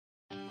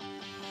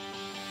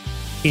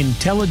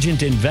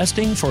Intelligent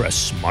investing for a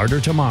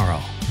smarter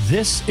tomorrow.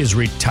 This is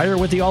Retire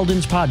with the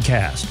Aldens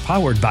podcast,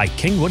 powered by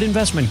Kingwood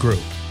Investment Group.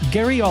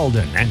 Gary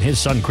Alden and his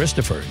son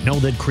Christopher know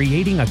that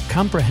creating a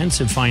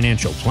comprehensive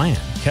financial plan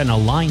can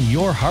align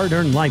your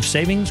hard-earned life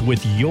savings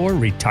with your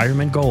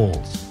retirement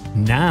goals.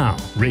 Now,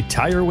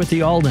 Retire with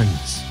the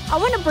Aldens. I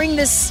want to bring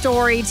this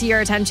story to your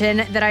attention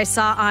that I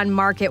saw on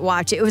Market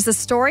Watch. It was the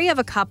story of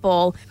a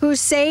couple who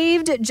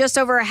saved just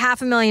over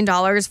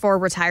 $500,000 for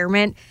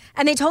retirement,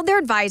 and they told their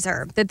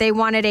advisor that they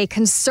wanted a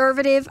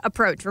conservative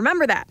approach.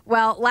 Remember that.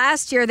 Well,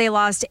 last year they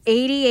lost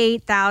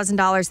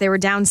 $88,000. They were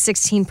down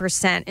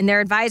 16%, and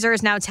their advisor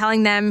is now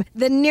telling them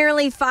the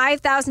nearly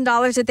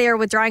 $5,000 that they are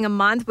withdrawing a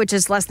month, which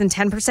is less than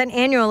 10%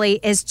 annually,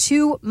 is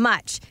too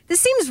much.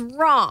 This seems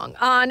wrong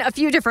on a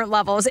few different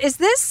levels. Is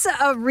this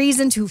a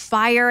reason to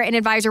fire an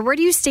advisor? Where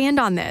do you stand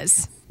on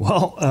this?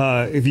 Well,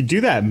 if you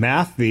do that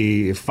math,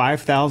 the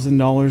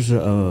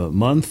 $5,000 a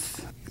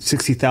month,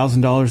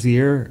 $60,000 a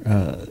year,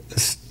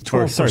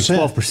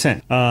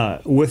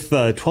 12%. With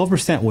the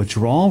 12%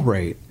 withdrawal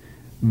rate,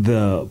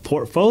 the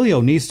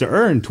portfolio needs to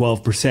earn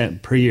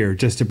 12% per year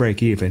just to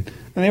break even.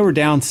 And they were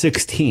down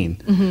 16.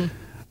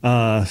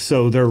 Mm-hmm.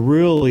 So they're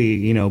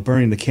really,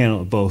 burning the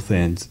candle at both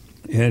ends.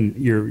 And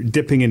you're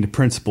dipping into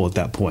principal at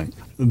that point.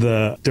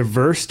 The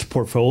diverse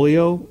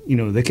portfolio,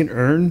 they can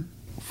earn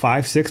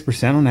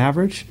 5-6% on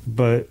average,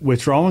 but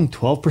withdrawing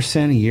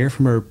 12% a year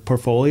from her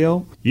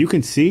portfolio, you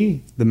can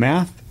see the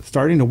math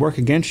starting to work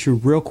against you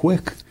real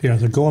quick. Yeah,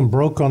 they're going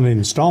broke on the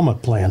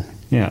installment plan.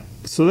 Yeah.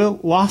 So they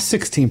lost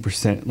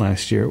 16%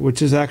 last year,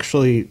 which is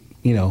actually,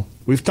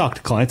 we've talked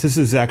to clients. This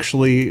is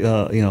actually,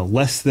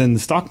 less than the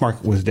stock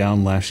market was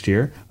down last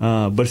year,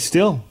 but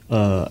still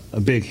a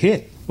big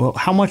hit. Well,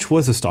 how much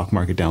was the stock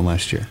market down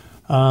last year?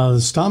 The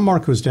stock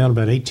market was down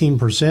about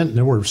 18%, and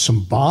there were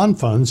some bond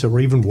funds that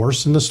were even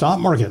worse than the stock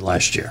market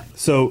last year.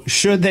 So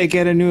should they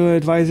get a new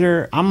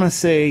advisor? I'm going to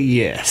say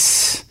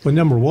yes. Well,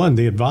 number one,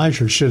 the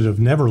advisor should have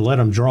never let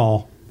them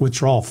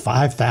withdraw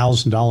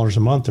 $5,000 a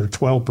month or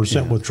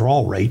 12%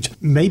 withdrawal rate.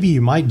 Maybe you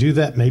might do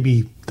that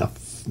maybe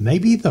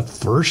the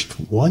first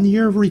 1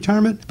 year of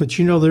retirement. But,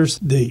 there's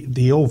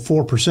the old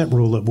 4%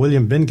 rule that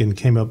William Bengen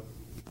came up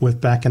with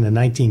back in the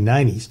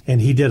 1990s. And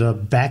he did a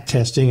back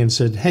testing and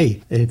said,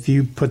 hey, if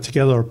you put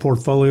together a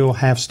portfolio,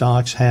 half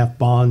stocks, half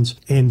bonds,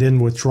 and then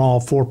withdraw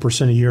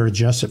 4% a year,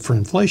 adjust it for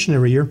inflation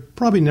every year,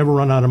 probably never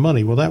run out of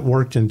money. Well, that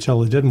worked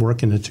until it didn't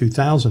work in the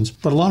 2000s.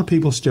 But a lot of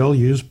people still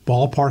use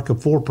ballpark of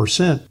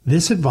 4%.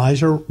 This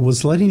advisor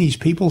was letting these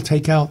people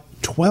take out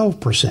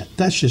 12%.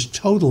 That's just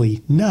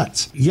totally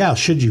nuts. Yeah,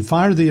 should you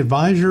fire the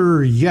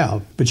advisor?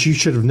 Yeah, but you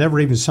should have never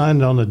even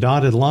signed on the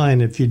dotted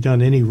line if you'd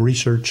done any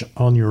research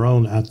on your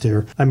own out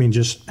there. I mean,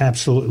 just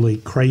absolutely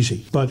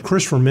crazy. But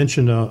Christopher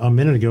mentioned a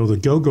minute ago the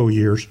go-go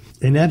years,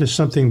 and that is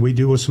something we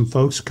do with some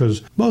folks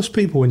because most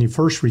people, when you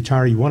first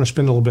retire, you want to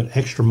spend a little bit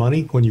extra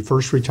money. When you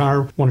first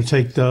retire, want to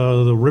take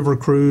the river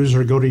cruise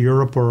or go to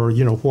Europe or,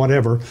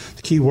 whatever.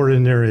 The key word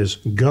in there is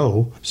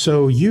go.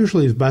 So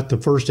usually about the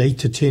first 8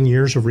 to 10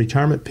 years of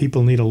retirement, people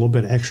need a little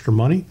bit extra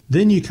money.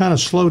 Then you kind of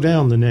slow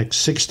down the next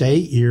 6 to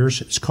 8 years.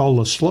 It's called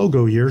the slow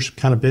go years.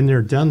 Kind of been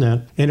there, done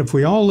that. And if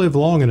we all live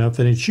long enough,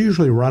 and it's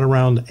usually right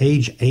around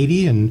age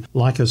 80, and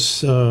like I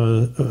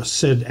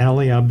said,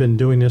 Allie, I've been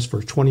doing this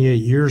for 28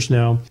 years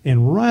now,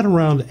 and right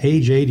around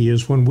age 80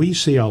 is when we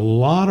see a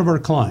lot of our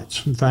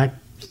clients, in fact,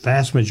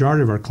 vast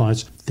majority of our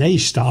clients, they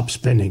stop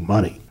spending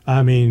money.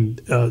 I mean,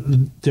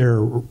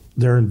 their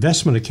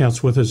investment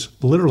accounts with us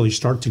literally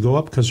start to go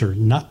up because they're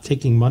not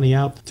taking money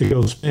out to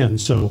go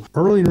spend. So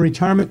early in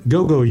retirement,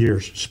 go-go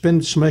years,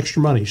 spend some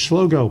extra money.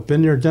 Slow go,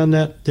 been there, done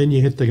that, then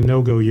you hit the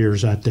no-go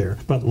years out there.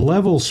 But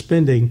level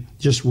spending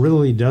just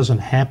really doesn't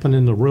happen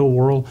in the real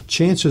world.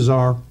 Chances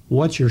are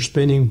what you're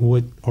spending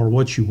or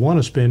what you want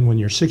to spend when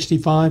you're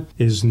 65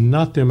 is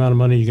not the amount of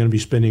money you're going to be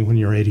spending when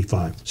you're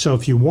 85. So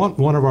if you want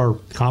one of our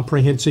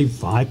comprehensive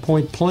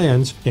 5-point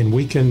plans and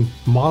we can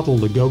model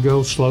the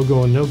go-go,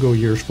 slow-go, and no-go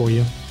years for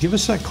you, give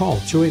us that call,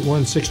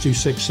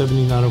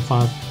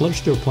 281-626-7905. Let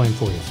us do a plan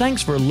for you.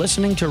 Thanks for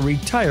listening to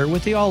Retire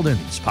with the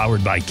Aldens,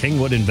 powered by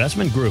Kingwood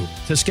Investment Group.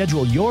 To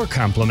schedule your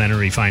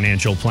complimentary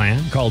financial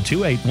plan, call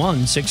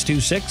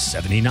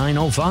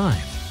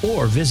 281-626-7905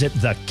 or visit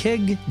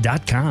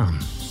thekig.com.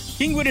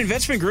 Kingwood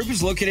Investment Group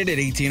is located at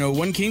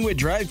 1801 Kingwood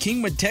Drive,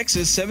 Kingwood,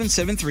 Texas,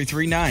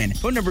 77339.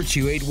 Phone number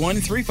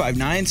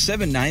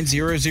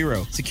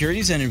 281-359-7900.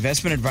 Securities and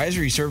investment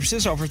advisory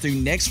services offered through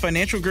Next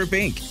Financial Group,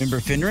 Inc., member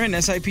FINRA and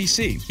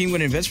SIPC.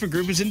 Kingwood Investment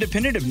Group is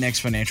independent of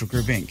Next Financial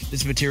Group, Inc.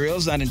 This material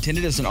is not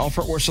intended as an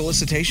offer or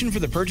solicitation for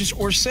the purchase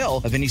or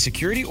sale of any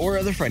security or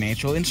other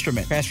financial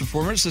instrument. Past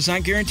performance does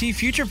not guarantee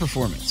future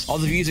performance. All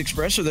the views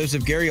expressed are those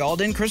of Gary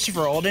Alden,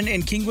 Christopher Alden,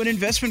 and Kingwood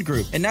Investment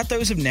Group, and not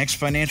those of Next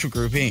Financial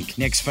Group, Inc.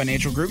 Next Financial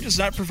Financial Group does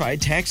not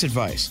provide tax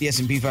advice. The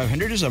S&P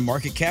 500 is a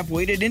market cap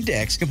weighted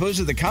index composed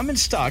of the common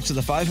stocks of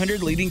the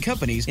 500 leading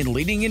companies in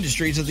leading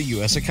industries of the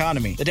U.S.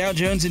 economy. The Dow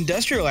Jones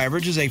Industrial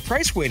Average is a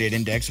price-weighted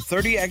index of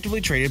 30 actively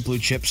traded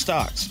blue-chip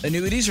stocks.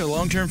 Annuities are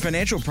long-term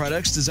financial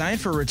products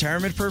designed for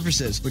retirement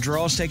purposes.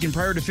 Withdrawals taken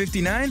prior to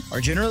 59 are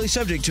generally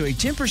subject to a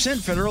 10%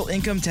 federal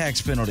income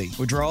tax penalty.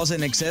 Withdrawals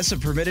in excess of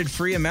permitted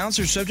free amounts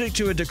are subject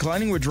to a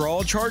declining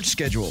withdrawal charge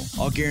schedule.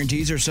 All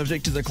guarantees are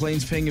subject to the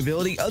claims-paying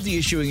ability of the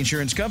issuing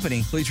insurance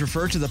company. Please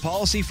refer to the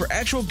policy for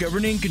actual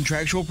governing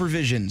contractual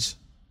provisions.